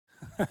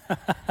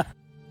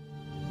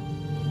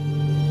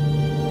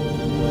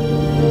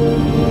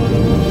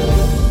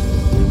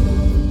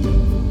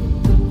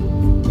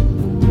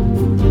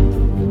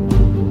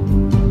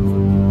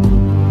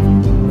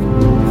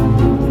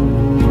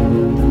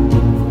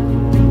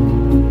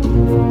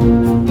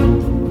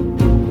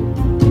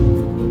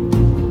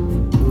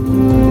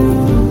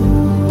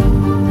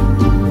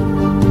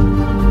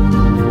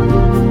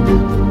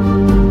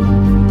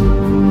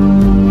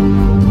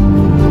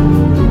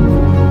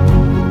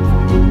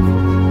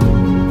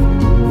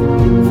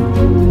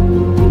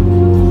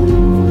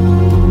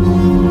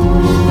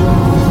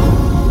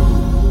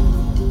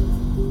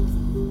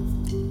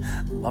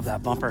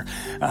Bumper.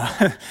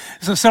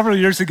 So several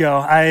years ago,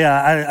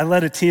 I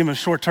led a team of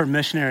short-term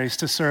missionaries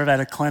to serve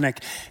at a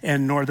clinic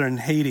in northern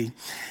Haiti.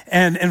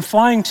 And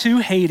flying to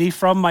Haiti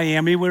from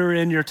Miami, we were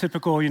in your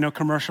typical,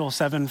 commercial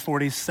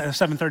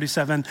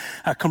 737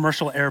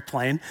 commercial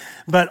airplane.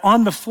 But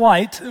on the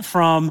flight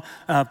from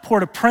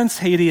Port-au-Prince,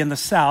 Haiti in the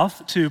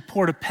south to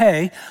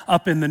Port-au-Paix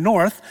up in the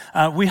north,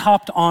 we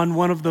hopped on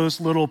one of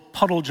those little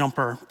puddle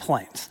jumper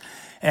planes.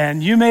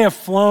 And you may have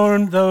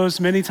flown those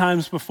many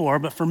times before,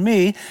 but for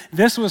me,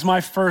 this was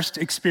my first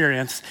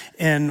experience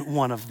in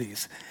one of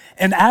these.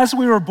 And as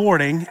we were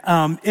boarding,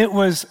 it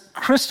was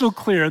crystal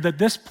clear that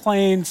this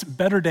plane's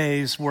better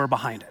days were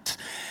behind it.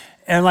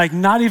 And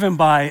not even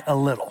by a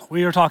little.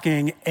 We were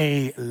talking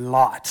a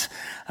lot.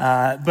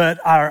 But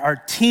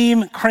our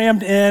team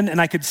crammed in,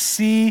 and I could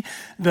see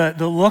the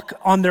look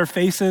on their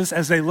faces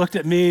as they looked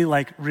at me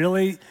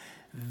really?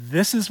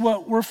 This is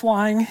what we're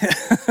flying.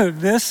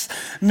 This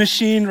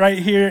machine right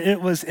here,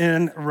 it was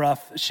in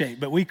rough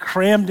shape. But we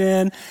crammed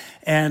in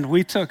and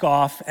we took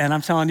off. And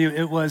I'm telling you,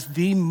 it was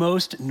the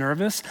most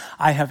nervous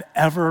I have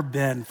ever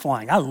been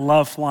flying. I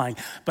love flying,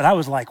 but I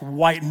was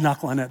white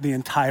knuckling it the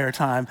entire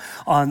time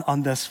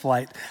on this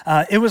flight.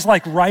 It was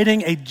like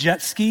riding a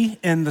jet ski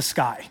in the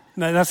sky.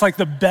 That's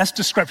the best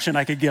description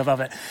I could give of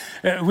it.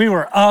 We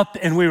were up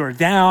and we were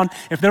down.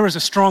 If there was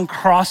a strong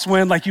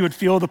crosswind, you would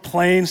feel the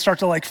plane start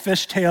to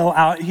fishtail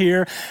out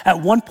here.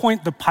 At one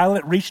point, the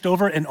pilot reached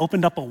over and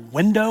opened up a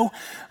window.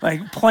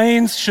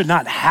 Planes should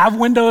not have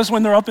windows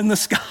when they're up in the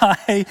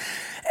sky.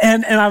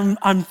 And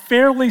I'm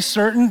fairly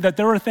certain that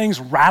there were things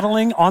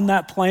rattling on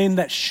that plane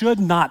that should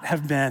not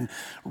have been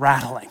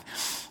rattling.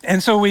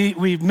 And so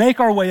we make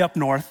our way up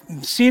north.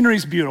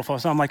 Scenery's beautiful.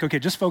 So I'm okay,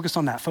 just focus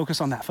on that,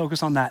 focus on that,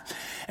 focus on that.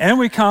 And then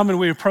we come and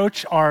we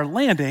approach our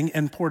landing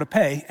in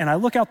Port-au-Paix, and I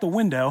look out the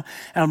window,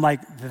 and I'm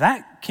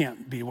that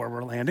can't be where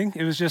we're landing.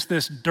 It was just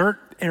this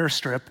dirt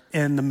airstrip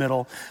in the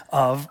middle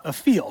of a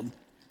field.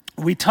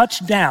 We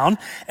touched down,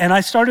 and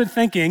I started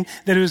thinking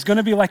that it was going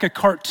to be like a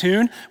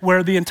cartoon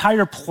where the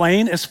entire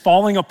plane is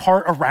falling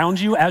apart around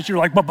you as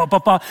you're bah, bah, bah,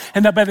 bah,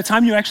 and that by the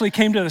time you actually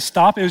came to the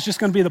stop, it was just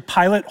going to be the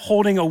pilot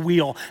holding a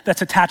wheel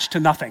that's attached to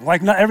nothing.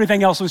 Not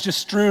everything else was just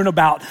strewn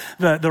about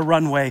the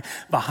runway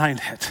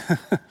behind it.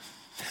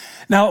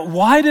 Now,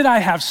 why did I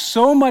have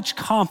so much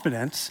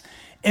confidence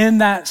in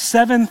that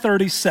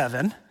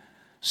 737?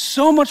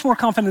 So much more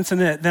confidence in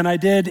it than I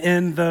did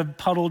in the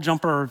Puddle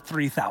Jumper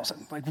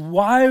 3000.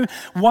 Why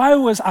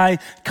was I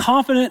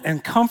confident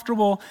and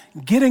comfortable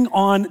getting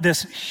on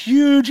this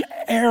huge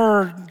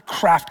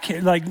aircraft,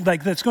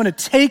 that's going to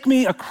take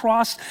me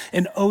across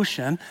an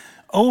ocean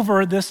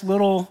over this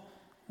little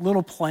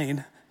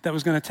plane that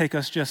was going to take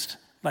us just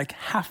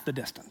half the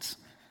distance?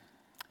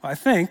 Well, I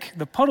think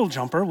the Puddle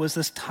Jumper was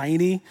this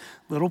tiny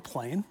little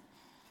plane.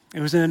 It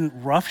was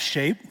in rough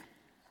shape.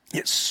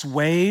 It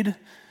swayed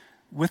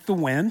with the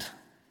wind.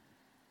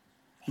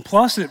 And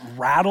plus it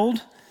rattled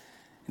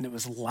and it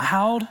was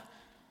loud.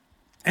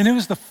 And it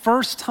was the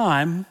first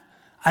time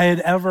I had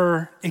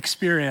ever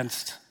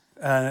experienced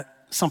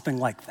something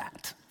like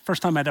that.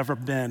 First time I'd ever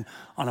been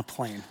on a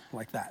plane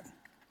like that.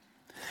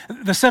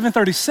 The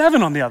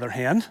 737, on the other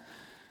hand,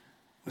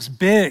 was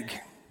big,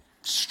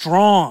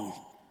 strong,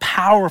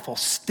 powerful,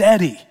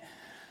 steady.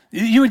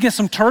 You would get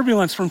some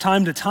turbulence from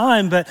time to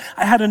time, but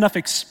I had enough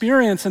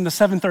experience in the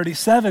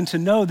 737 to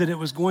know that it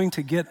was going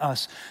to get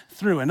us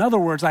through. In other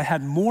words, I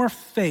had more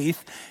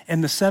faith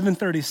in the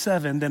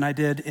 737 than I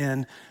did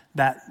in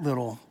that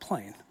little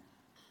plane.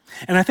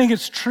 And I think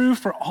it's true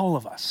for all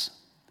of us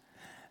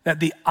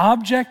that the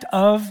object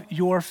of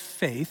your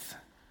faith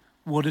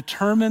will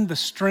determine the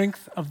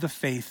strength of the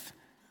faith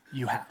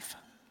you have.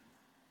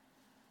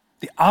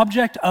 The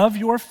object of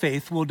your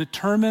faith will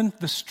determine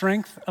the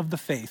strength of the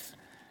faith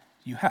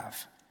you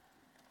have.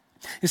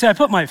 You see, I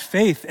put my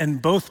faith in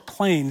both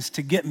planes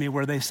to get me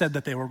where they said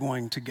that they were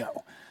going to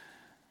go.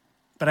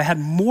 But I had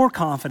more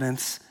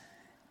confidence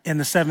in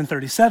the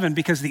 737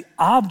 because the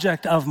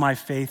object of my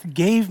faith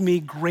gave me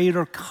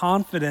greater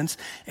confidence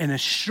and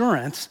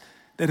assurance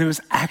that it was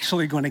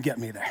actually going to get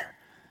me there.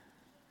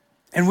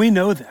 And we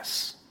know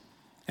this.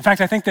 In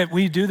fact, I think that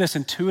we do this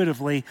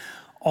intuitively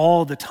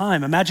all the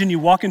time. Imagine you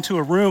walk into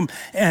a room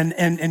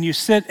and you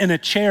sit in a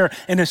chair,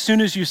 and as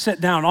soon as you sit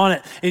down on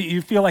it,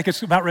 you feel like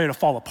it's about ready to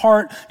fall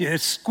apart.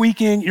 It's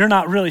squeaking. You're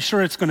not really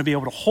sure it's going to be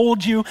able to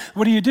hold you.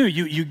 What do?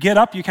 You get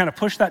up, you kind of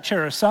push that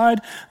chair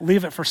aside,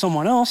 leave it for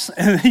someone else,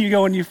 and then you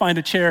go and you find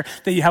a chair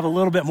that you have a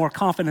little bit more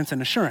confidence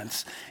and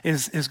assurance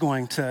is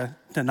going to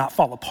not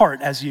fall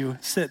apart as you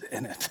sit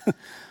in it.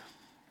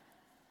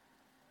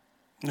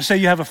 Say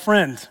you have a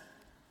friend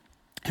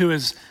who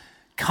is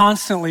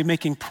constantly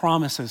making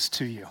promises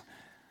to you,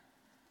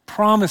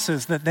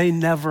 promises that they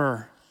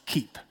never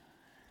keep.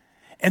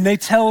 And they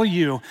tell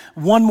you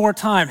one more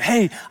time,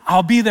 hey,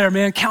 I'll be there,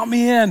 man, count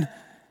me in.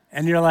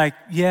 And you're like,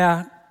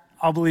 yeah,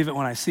 I'll believe it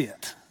when I see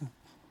it.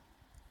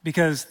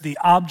 Because the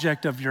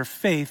object of your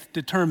faith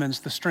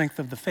determines the strength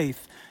of the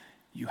faith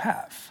you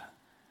have.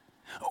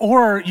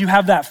 Or you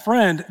have that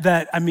friend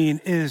that,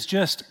 is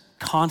just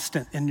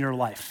constant in your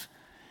life.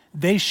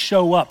 They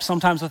show up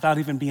sometimes without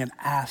even being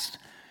asked.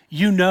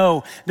 You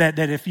know that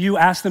if you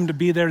ask them to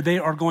be there, they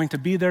are going to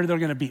be there. They're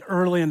going to be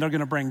early and they're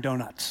going to bring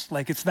donuts.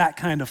 Like, it's that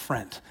kind of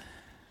friend.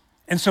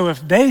 And so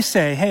if they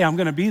say, hey, I'm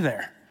going to be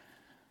there,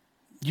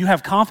 you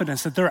have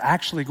confidence that they're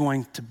actually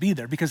going to be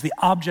there because the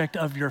object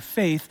of your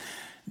faith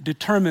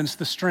determines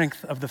the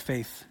strength of the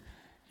faith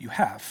you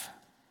have.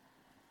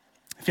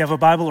 If you have a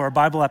Bible or a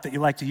Bible app that you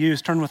like to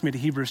use, turn with me to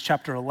Hebrews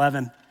chapter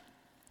 11.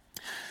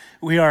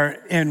 We are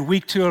in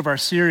week 2 of our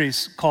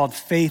series called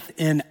Faith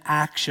in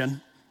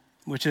Action,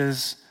 which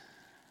is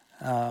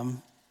a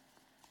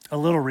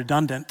little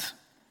redundant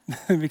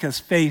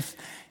because faith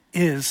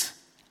is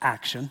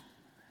action.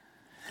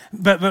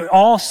 But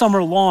all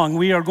summer long,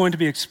 we are going to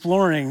be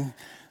exploring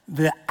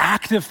the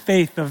active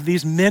faith of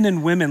these men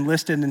and women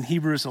listed in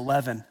Hebrews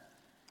 11,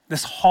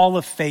 this hall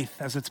of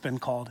faith, as it's been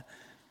called.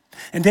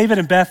 And David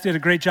and Beth did a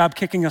great job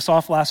kicking us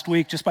off last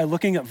week just by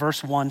looking at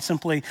verse 1,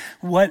 simply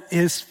what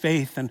is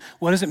faith and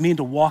what does it mean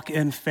to walk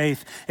in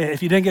faith?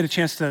 If you didn't get a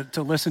chance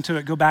to listen to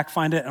it, go back,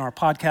 find it in our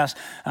podcast.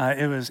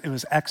 It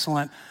was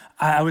excellent.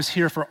 I was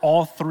here for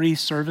all 3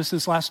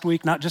 services last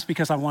week, not just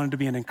because I wanted to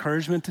be an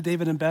encouragement to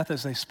David and Beth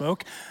as they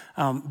spoke,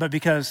 but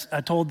because I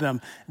told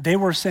them they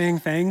were saying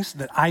things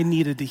that I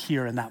needed to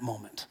hear in that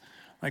moment.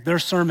 Like, their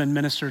sermon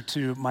ministered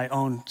to my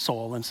own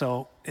soul, and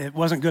so it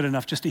wasn't good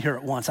enough just to hear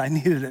it once. I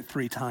needed it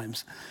 3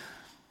 times.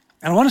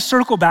 And I want to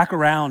circle back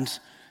around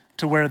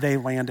to where they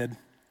landed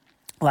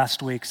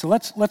last week. So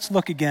let's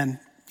look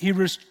again.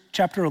 Hebrews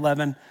chapter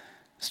 11,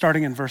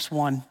 starting in verse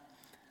 1.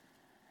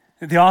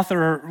 The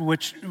author,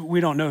 which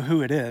we don't know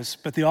who it is,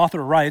 but the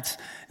author writes,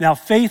 "Now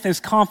faith is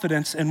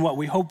confidence in what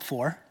we hope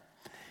for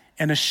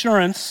and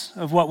assurance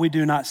of what we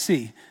do not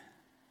see.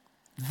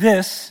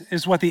 This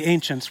is what the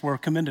ancients were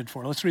commended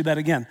for." Let's read that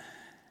again.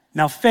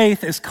 Now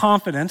faith is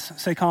confidence,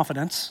 say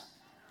confidence,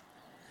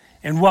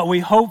 in what we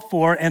hope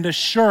for and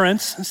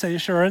assurance, say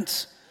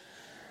assurance,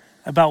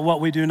 about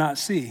what we do not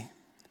see.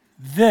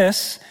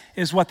 This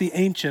is what the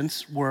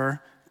ancients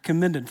were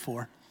commended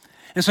for.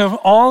 And so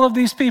all of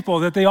these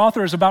people that the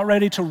author is about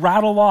ready to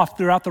rattle off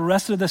throughout the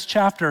rest of this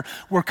chapter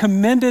were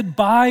commended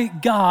by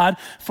God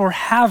for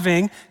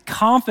having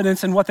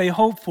confidence in what they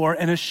hoped for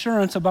and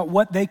assurance about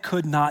what they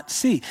could not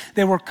see.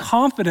 They were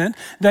confident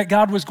that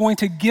God was going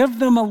to give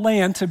them a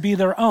land to be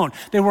their own.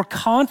 They were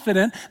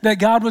confident that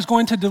God was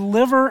going to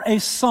deliver a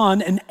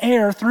son, an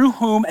heir, through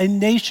whom a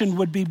nation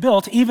would be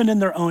built, even in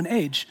their own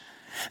age.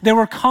 They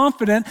were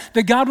confident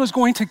that God was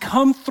going to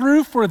come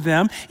through for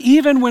them,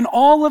 even when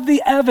all of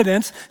the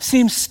evidence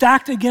seemed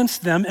stacked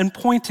against them and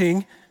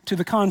pointing to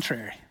the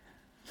contrary.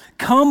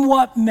 Come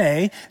what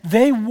may,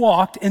 they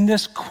walked in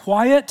this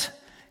quiet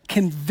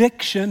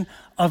conviction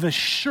of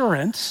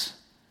assurance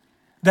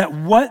that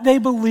what they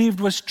believed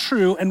was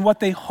true and what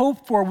they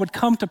hoped for would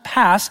come to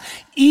pass,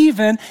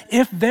 even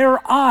if their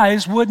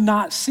eyes would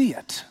not see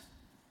it.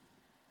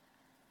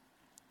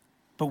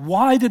 But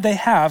why did they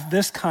have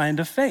this kind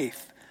of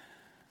faith?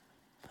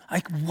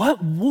 Like,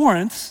 what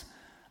warrants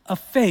a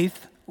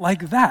faith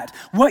like that?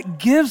 What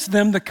gives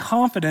them the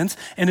confidence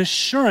and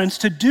assurance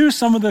to do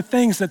some of the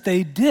things that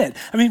they did?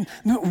 I mean,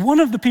 one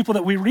of the people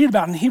that we read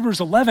about in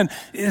Hebrews 11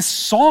 is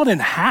sawed in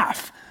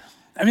half.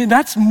 I mean,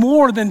 that's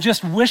more than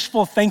just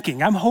wishful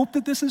thinking. I hope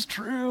that this is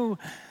true.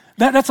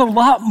 That's a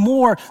lot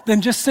more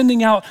than just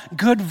sending out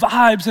good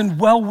vibes and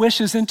well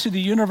wishes into the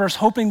universe,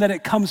 hoping that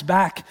it comes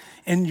back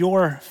in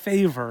your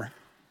favor.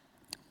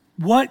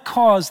 What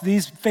caused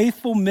these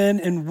faithful men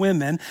and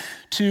women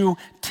to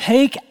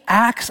take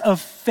acts of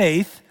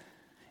faith,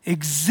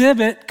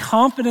 exhibit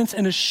confidence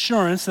and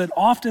assurance that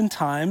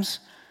oftentimes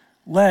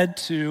led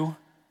to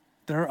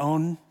their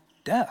own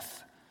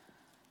death?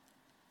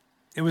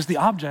 It was the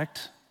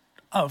object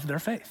of their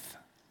faith.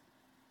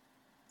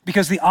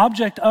 Because the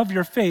object of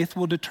your faith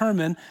will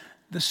determine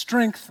the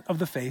strength of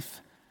the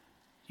faith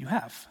you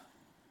have.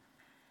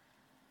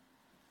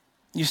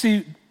 You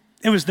see,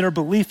 it was their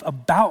belief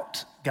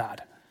about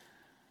God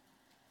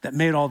that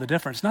made all the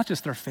difference, not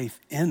just their faith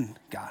in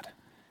God.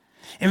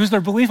 It was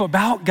their belief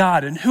about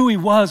God and who he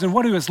was and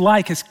what he was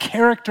like, his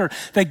character,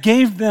 that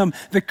gave them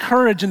the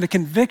courage and the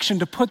conviction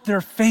to put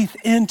their faith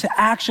into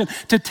action,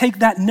 to take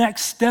that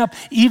next step,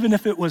 even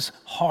if it was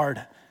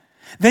hard.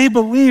 They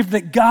believed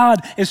that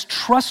God is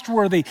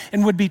trustworthy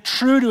and would be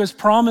true to his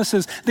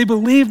promises. They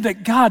believed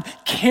that God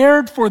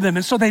cared for them,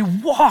 and so they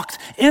walked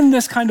in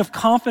this kind of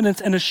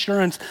confidence and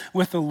assurance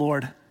with the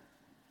Lord.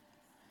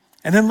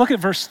 And then look at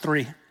verse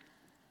 3.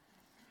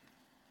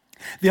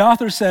 The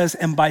author says,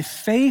 and by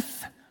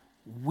faith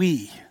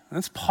we.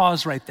 Let's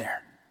pause right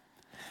there,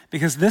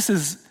 because this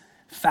is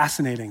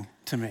fascinating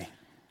to me.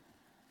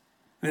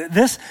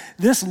 This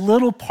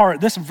little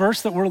part, this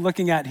verse that we're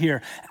looking at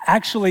here,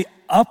 actually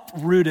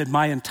uprooted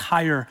my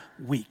entire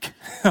week.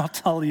 I'll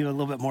tell you a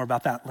little bit more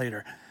about that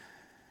later.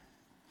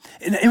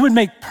 It would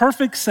make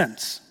perfect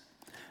sense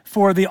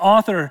for the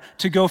author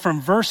to go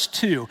from verse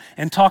 2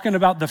 and talking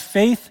about the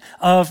faith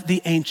of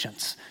the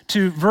ancients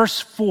to verse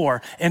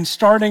 4 and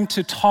starting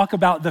to talk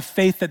about the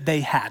faith that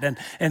they had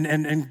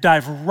and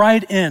dive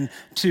right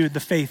into the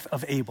faith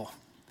of Abel.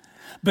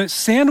 But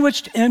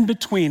sandwiched in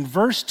between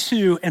verse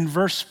 2 and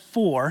verse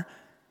 4,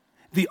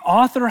 the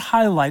author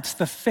highlights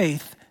the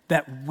faith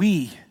that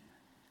we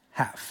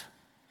have.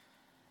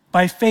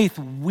 By faith,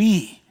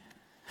 we.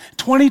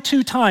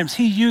 22 times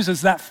he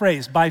uses that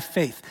phrase, by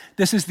faith.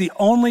 This is the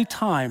only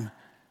time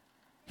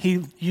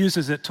he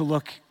uses it to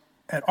look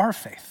at our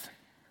faith.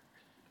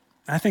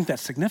 I think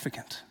that's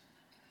significant.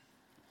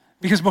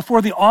 Because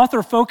before the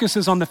author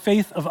focuses on the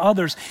faith of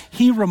others,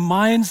 he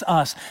reminds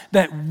us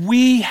that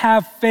we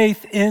have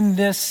faith in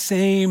this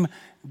same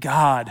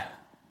God.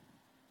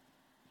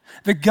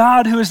 The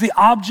God who is the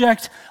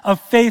object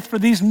of faith for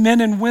these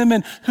men and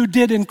women who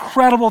did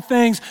incredible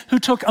things, who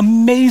took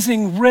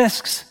amazing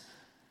risks.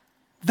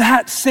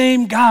 That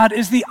same God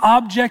is the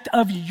object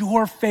of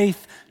your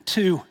faith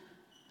too.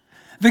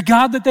 The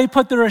God that they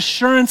put their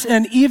assurance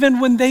in,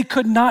 even when they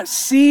could not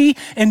see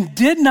and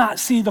did not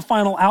see the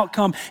final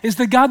outcome, is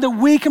the God that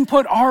we can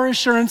put our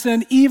assurance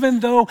in, even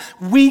though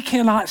we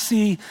cannot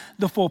see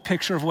the full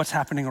picture of what's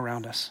happening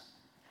around us.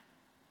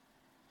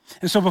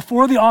 And so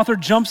before the author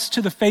jumps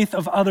to the faith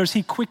of others,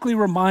 he quickly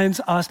reminds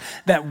us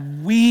that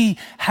we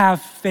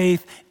have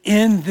faith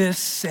in this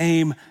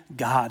same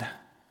God.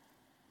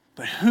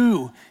 But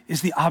who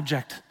is the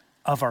object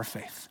of our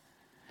faith?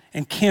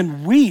 And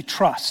can we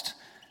trust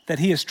that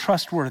he is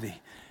trustworthy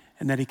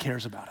and that he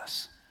cares about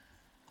us?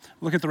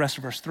 Look at the rest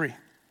of verse 3.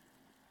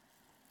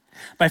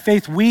 By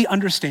faith, we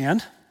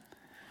understand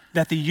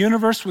that the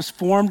universe was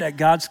formed at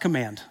God's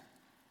command,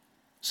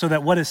 so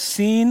that what is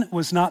seen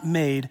was not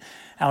made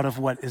out of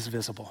what is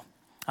visible.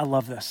 I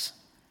love this.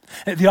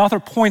 The author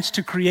points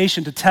to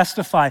creation to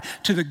testify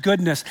to the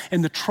goodness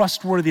and the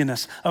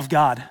trustworthiness of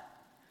God.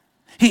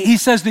 He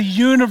says the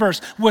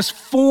universe was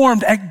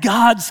formed at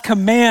God's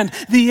command.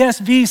 The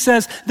ESV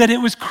says that it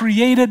was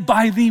created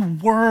by the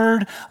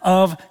word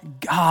of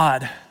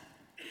God.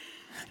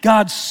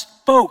 God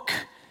spoke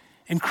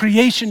and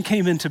creation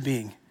came into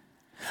being.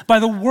 By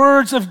the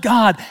words of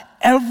God,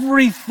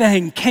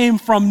 everything came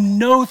from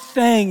no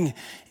thing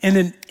in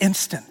an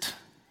instant.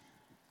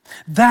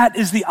 That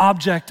is the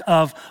object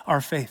of our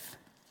faith.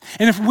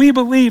 And if we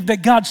believe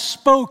that God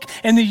spoke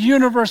and the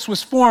universe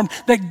was formed,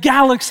 that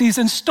galaxies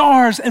and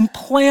stars and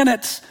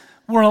planets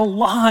were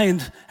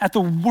aligned at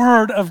the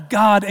word of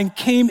God and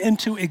came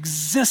into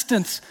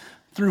existence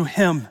through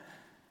him,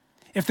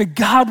 if the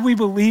God we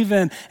believe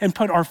in and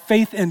put our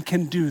faith in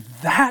can do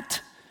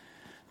that,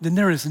 then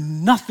there is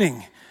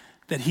nothing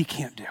that he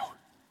can't do.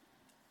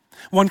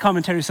 One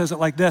commentary says it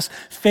like this: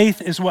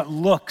 faith is what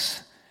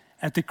looks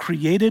at the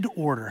created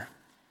order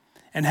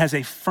and has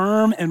a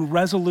firm and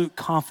resolute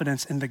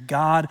confidence in the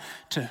God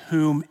to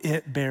whom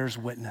it bears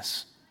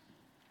witness,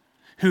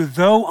 who,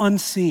 though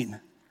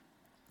unseen,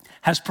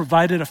 has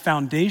provided a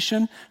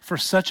foundation for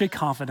such a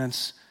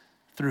confidence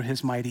through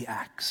his mighty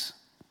acts.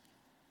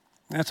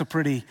 That's a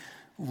pretty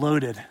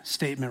loaded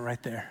statement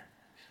right there.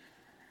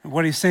 And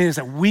what he's saying is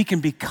that we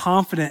can be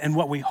confident in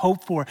what we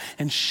hope for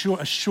and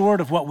assured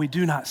of what we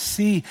do not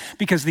see,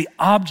 because the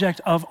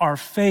object of our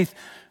faith,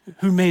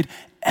 who made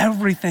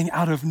everything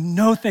out of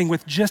nothing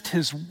with just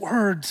his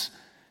words,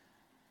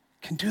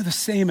 can do the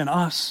same in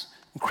us.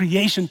 And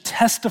creation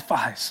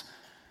testifies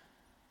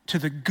to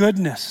the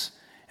goodness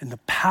and the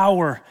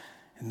power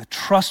and the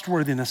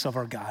trustworthiness of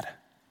our God.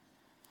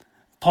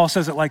 Paul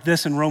says it like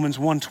this in Romans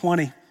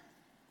 1:20.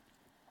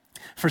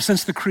 For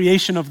since the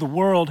creation of the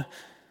world,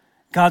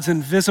 God's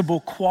invisible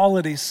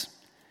qualities,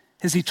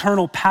 his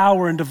eternal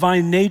power and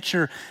divine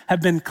nature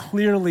have been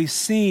clearly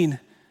seen.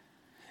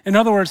 In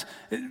other words,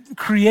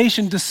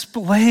 creation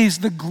displays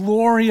the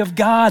glory of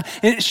God.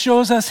 It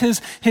shows us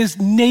his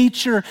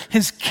nature,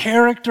 his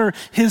character,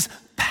 his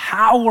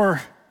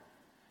power.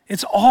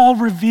 It's all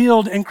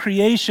revealed in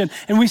creation,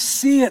 and we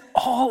see it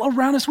all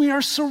around us. We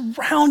are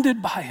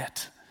surrounded by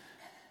it.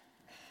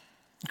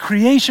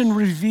 Creation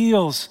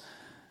reveals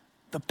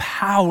the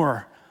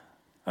power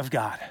of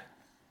God.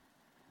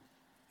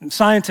 And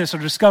scientists are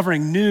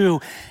discovering new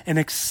and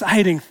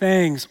exciting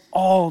things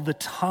all the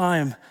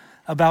time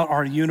about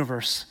our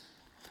universe.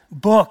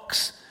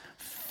 books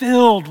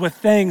filled with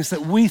things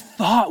that we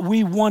thought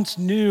we once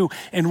knew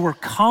and were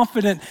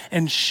confident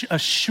and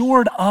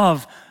assured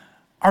of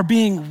are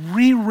being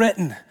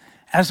rewritten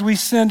as we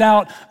send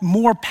out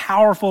more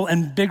powerful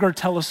and bigger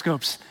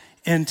telescopes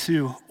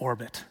into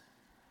orbit.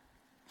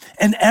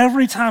 And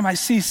every time I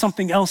see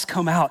something else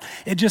come out,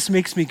 it just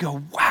makes me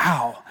go,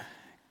 wow,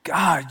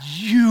 God,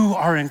 you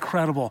are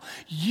incredible.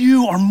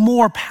 You are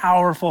more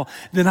powerful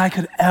than I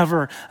could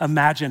ever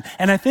imagine.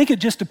 And I think it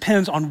just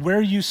depends on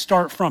where you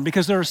start from,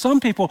 because there are some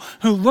people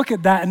who look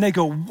at that and they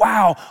go,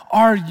 wow,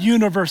 our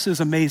universe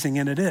is amazing,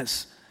 and it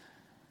is.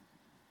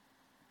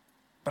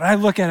 But I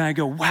look at it and I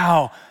go,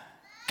 wow,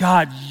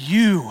 God,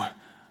 you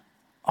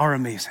are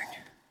amazing.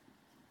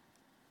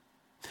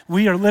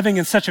 We are living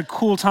in such a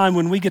cool time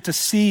when we get to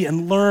see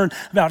and learn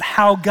about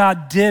how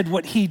God did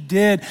what he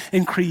did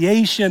in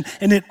creation,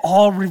 and it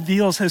all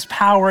reveals his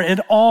power. It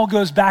all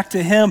goes back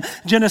to him.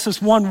 Genesis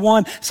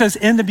 1:1 says,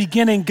 in the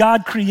beginning,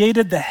 God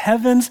created the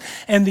heavens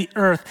and the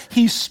earth.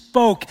 He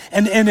spoke,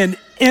 and in an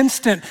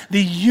instant,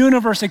 the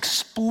universe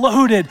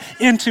exploded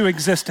into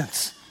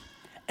existence.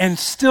 And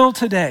still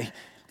today,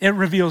 it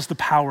reveals the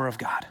power of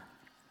God.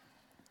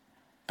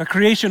 But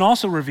creation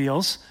also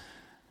reveals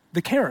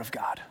the care of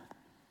God.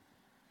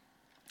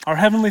 Our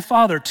Heavenly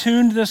Father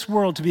tuned this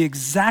world to be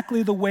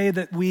exactly the way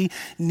that we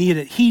need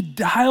it. He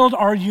dialed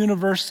our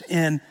universe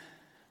in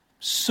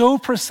so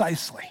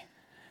precisely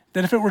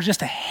that if it were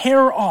just a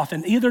hair off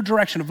in either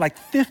direction of like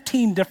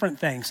 15 different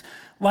things,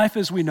 life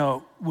as we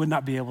know it would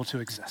not be able to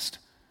exist.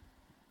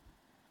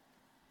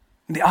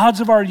 And the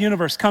odds of our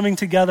universe coming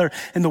together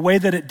in the way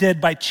that it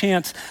did by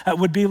chance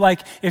would be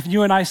like if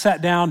you and I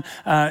sat down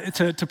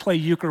to play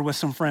euchre with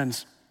some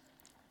friends.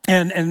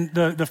 And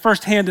the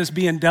first hand is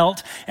being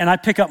dealt, and I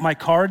pick up my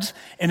cards,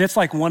 and it's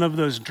like one of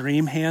those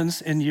dream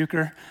hands in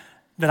euchre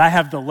that I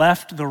have the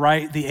left, the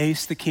right, the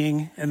ace, the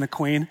king, and the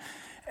queen.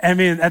 I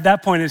mean, at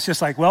that point, it's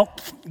just like, well,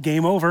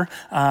 game over.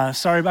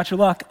 Sorry about your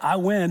luck. I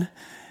win.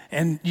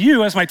 And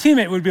you, as my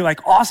teammate, would be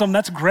like, awesome,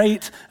 that's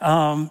great.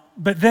 But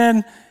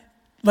then,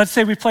 let's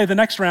say we play the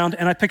next round,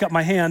 and I pick up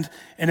my hand,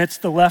 and it's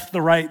the left,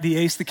 the right, the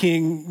ace, the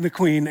king, the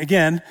queen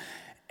again,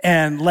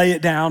 and lay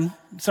it down.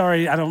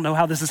 Sorry, I don't know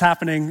how this is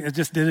happening. It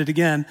just did it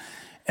again.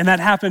 And that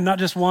happened not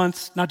just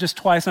once, not just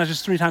twice, not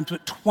just 3 times,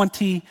 but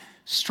 20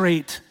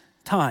 straight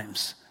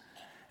times.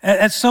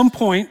 At some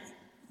point,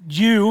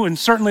 you, and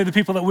certainly the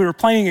people that we were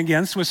playing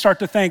against, would start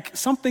to think,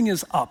 something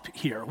is up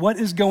here. What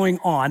is going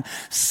on?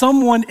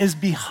 Someone is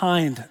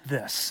behind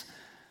this.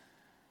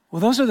 Well,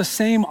 those are the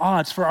same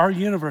odds for our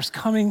universe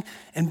coming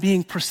and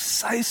being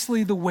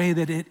precisely the way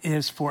that it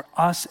is for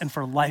us and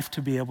for life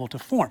to be able to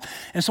form.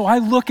 And so I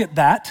look at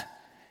that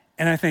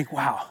and I think,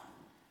 wow,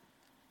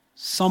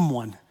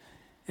 someone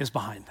is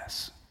behind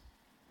this.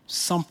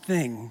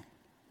 Something,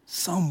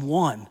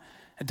 someone,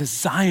 a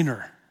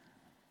designer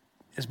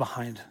is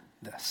behind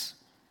this.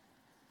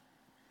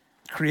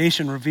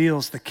 Creation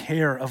reveals the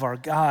care of our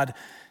God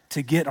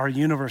to get our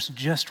universe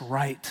just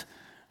right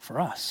for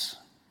us.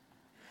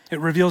 It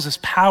reveals his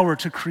power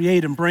to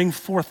create and bring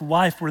forth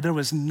life where there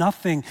was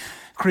nothing.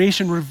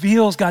 Creation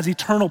reveals God's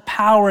eternal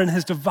power and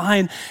his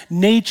divine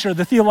nature.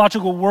 The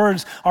theological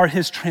words are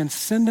his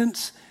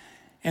transcendence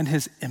and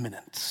his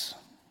immanence.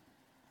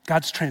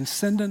 God's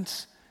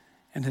transcendence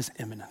and his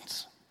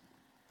immanence.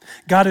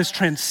 God is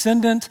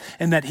transcendent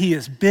in that he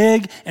is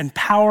big and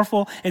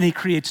powerful, and he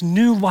creates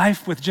new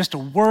life with just a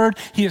word.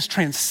 He is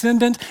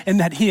transcendent in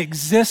that he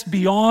exists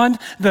beyond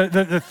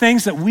the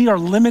things that we are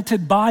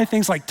limited by,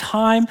 things like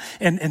time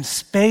and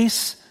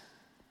space.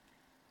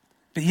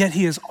 But yet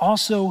he is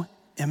also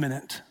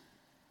immanent.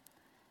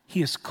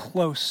 He is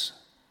close,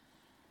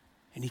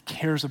 and he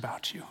cares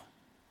about you.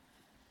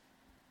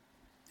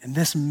 And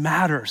this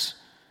matters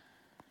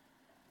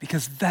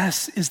because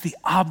this is the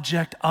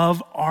object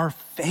of our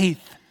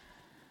faith.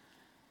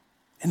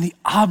 And the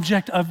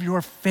object of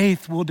your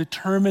faith will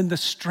determine the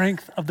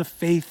strength of the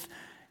faith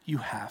you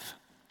have.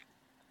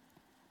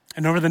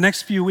 And over the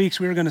next few weeks,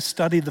 we are going to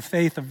study the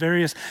faith of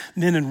various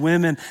men and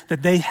women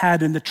that they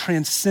had in the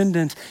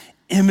transcendent,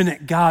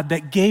 immanent God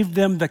that gave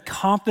them the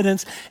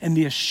confidence and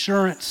the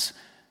assurance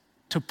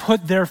to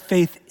put their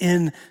faith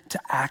into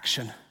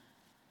action.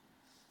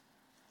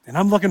 And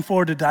I'm looking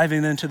forward to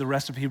diving into the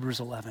rest of Hebrews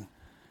 11.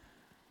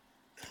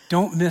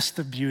 Don't miss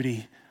the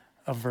beauty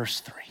of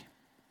verse 3.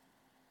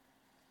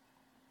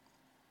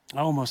 I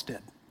almost did.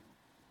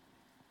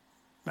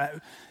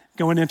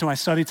 Going into my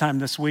study time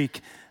this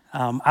week,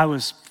 I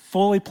was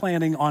fully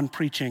planning on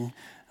preaching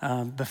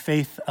the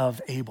faith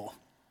of Abel.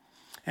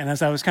 And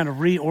as I was kind of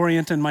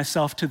reorienting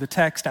myself to the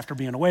text after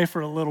being away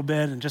for a little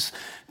bit and just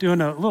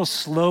doing a little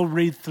slow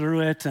read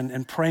through it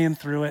and praying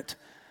through it,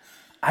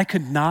 I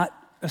could not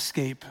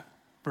escape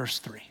verse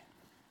 3.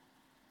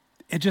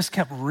 It just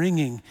kept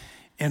ringing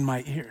in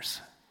my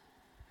ears.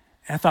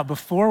 And I thought,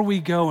 before we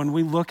go and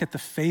we look at the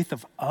faith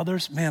of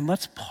others, man,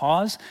 let's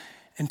pause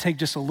and take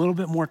just a little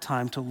bit more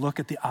time to look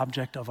at the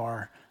object of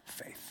our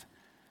faith.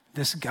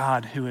 This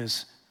God who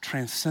is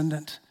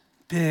transcendent,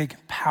 big,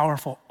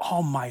 powerful,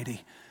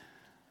 almighty,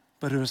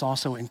 but who is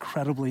also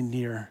incredibly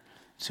near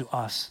to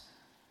us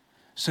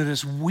so that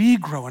as we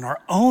grow in our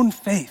own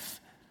faith,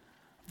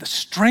 the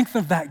strength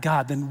of that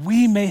God, then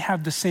we may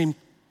have the same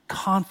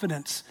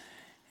confidence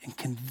and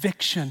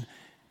conviction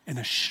and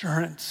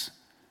assurance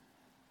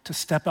to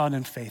step out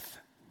in faith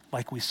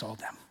like we saw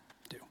them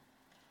do.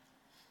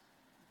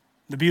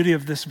 The beauty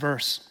of this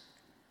verse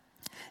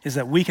is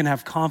that we can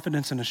have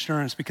confidence and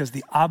assurance because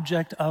the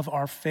object of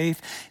our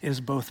faith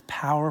is both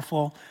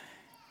powerful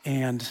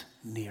and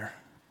near.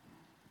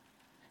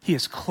 He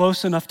is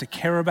close enough to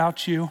care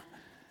about you,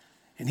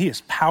 and he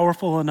is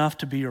powerful enough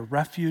to be your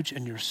refuge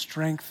and your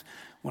strength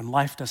when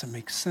life doesn't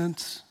make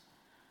sense,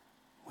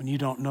 when you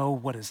don't know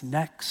what is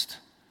next,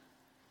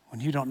 when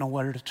you don't know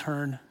where to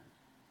turn.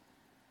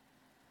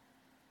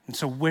 And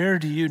so where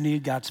do you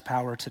need God's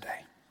power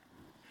today?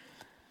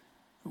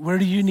 Where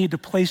do you need to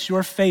place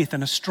your faith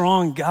in a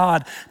strong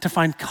God to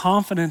find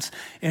confidence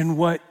in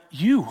what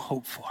you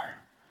hope for?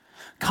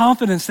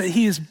 Confidence that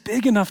he is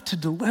big enough to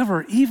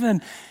deliver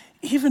even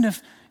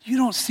if you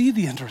don't see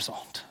the end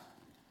result.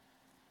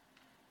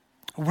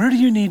 Where do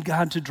you need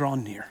God to draw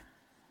near?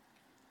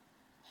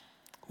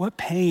 What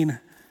pain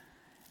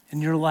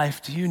in your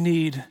life do you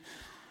need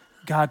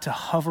God to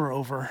hover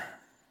over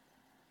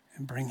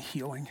and bring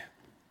healing?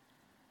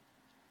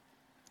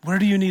 Where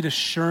do you need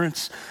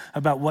assurance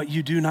about what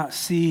you do not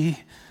see,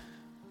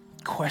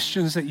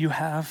 questions that you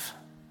have,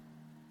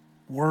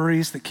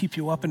 worries that keep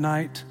you up at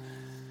night?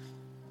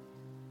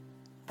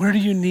 Where do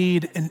you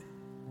need an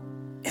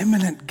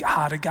imminent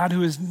God, a God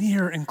who is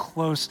near and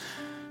close,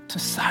 to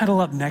sidle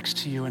up next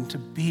to you and to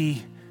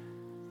be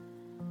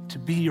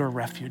your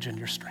refuge and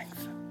your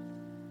strength?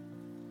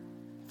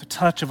 The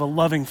touch of a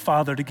loving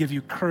Father to give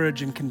you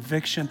courage and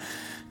conviction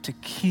to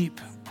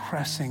keep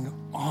pressing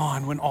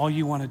on when all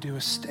you want to do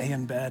is stay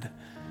in bed.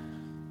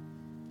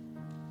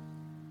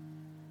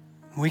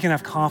 We can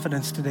have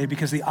confidence today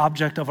because the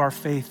object of our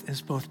faith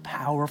is both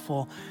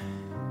powerful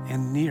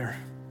and near.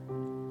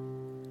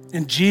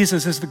 And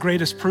Jesus is the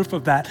greatest proof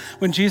of that.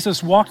 When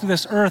Jesus walked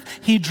this earth,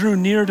 he drew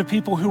near to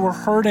people who were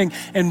hurting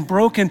and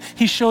broken.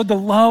 He showed the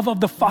love of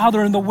the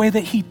Father in the way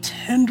that he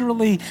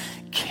tenderly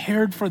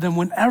cared for them.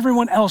 When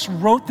everyone else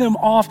wrote them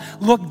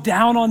off, looked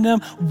down on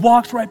them,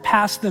 walked right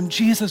past them,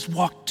 Jesus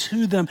walked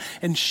to them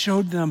and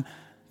showed them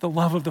the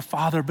love of the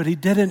Father. But he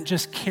didn't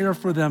just care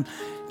for them.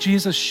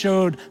 Jesus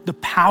showed the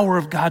power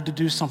of God to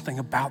do something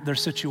about their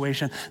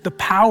situation, the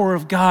power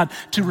of God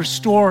to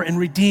restore and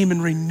redeem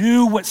and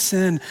renew what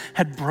sin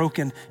had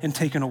broken and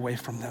taken away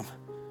from them.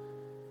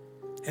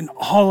 And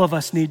all of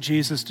us need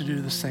Jesus to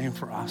do the same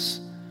for us.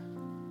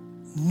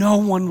 No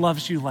one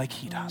loves you like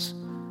he does.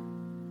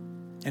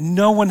 And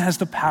no one has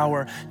the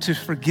power to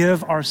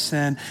forgive our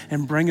sin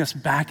and bring us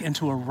back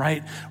into a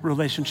right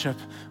relationship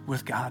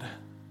with God.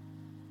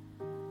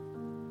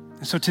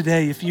 And so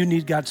today, if you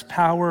need God's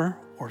power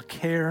or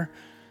care,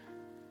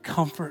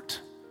 comfort,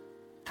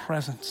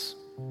 presence,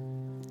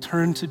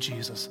 turn to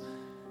Jesus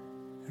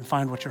and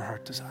find what your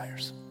heart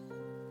desires.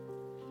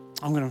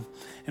 I'm going to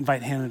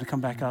invite Hannah to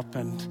come back up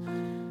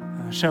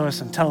and show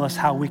us and tell us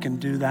how we can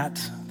do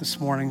that this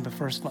morning. But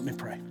first, let me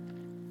pray.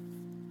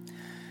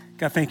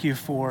 God, thank you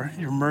for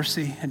your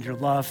mercy and your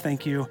love.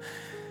 Thank you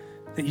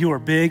that you are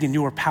big and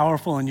you are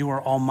powerful and you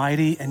are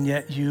almighty, and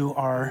yet you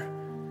are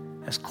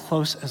as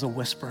close as a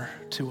whisper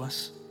to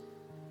us.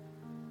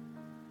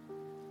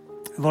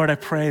 Lord, I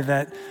pray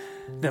that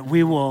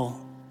we will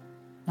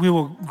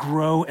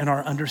grow in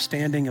our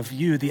understanding of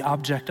you, the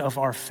object of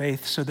our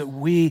faith, so that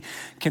we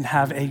can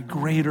have a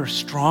greater,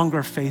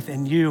 stronger faith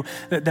in you,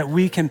 that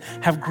we can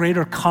have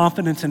greater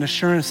confidence and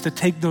assurance to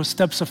take those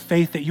steps of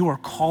faith that you are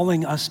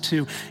calling us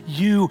to.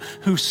 You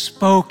who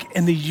spoke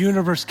and the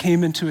universe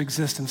came into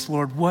existence,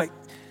 Lord, what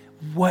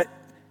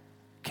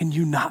can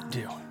you not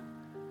do?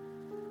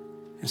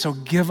 And so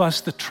give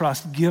us the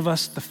trust, give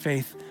us the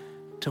faith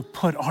to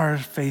put our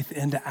faith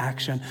into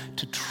action,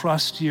 to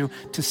trust you,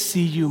 to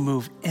see you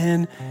move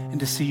in and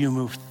to see you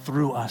move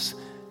through us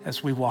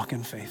as we walk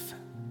in faith.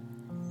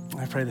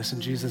 I pray this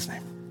in Jesus'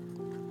 name.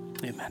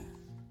 Amen.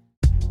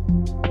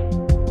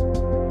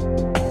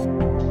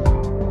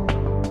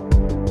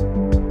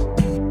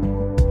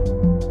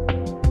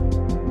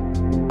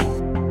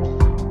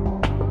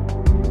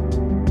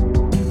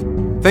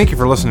 Thank you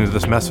for listening to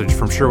this message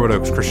from Sherwood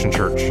Oaks Christian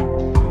Church.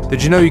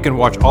 Did you know you can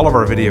watch all of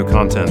our video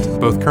content,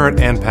 both current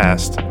and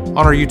past, on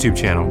our YouTube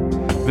channel?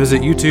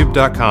 Visit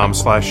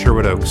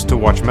youtube.com/Sherwood Oaks to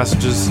watch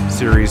messages,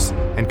 series,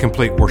 and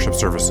complete worship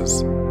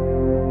services.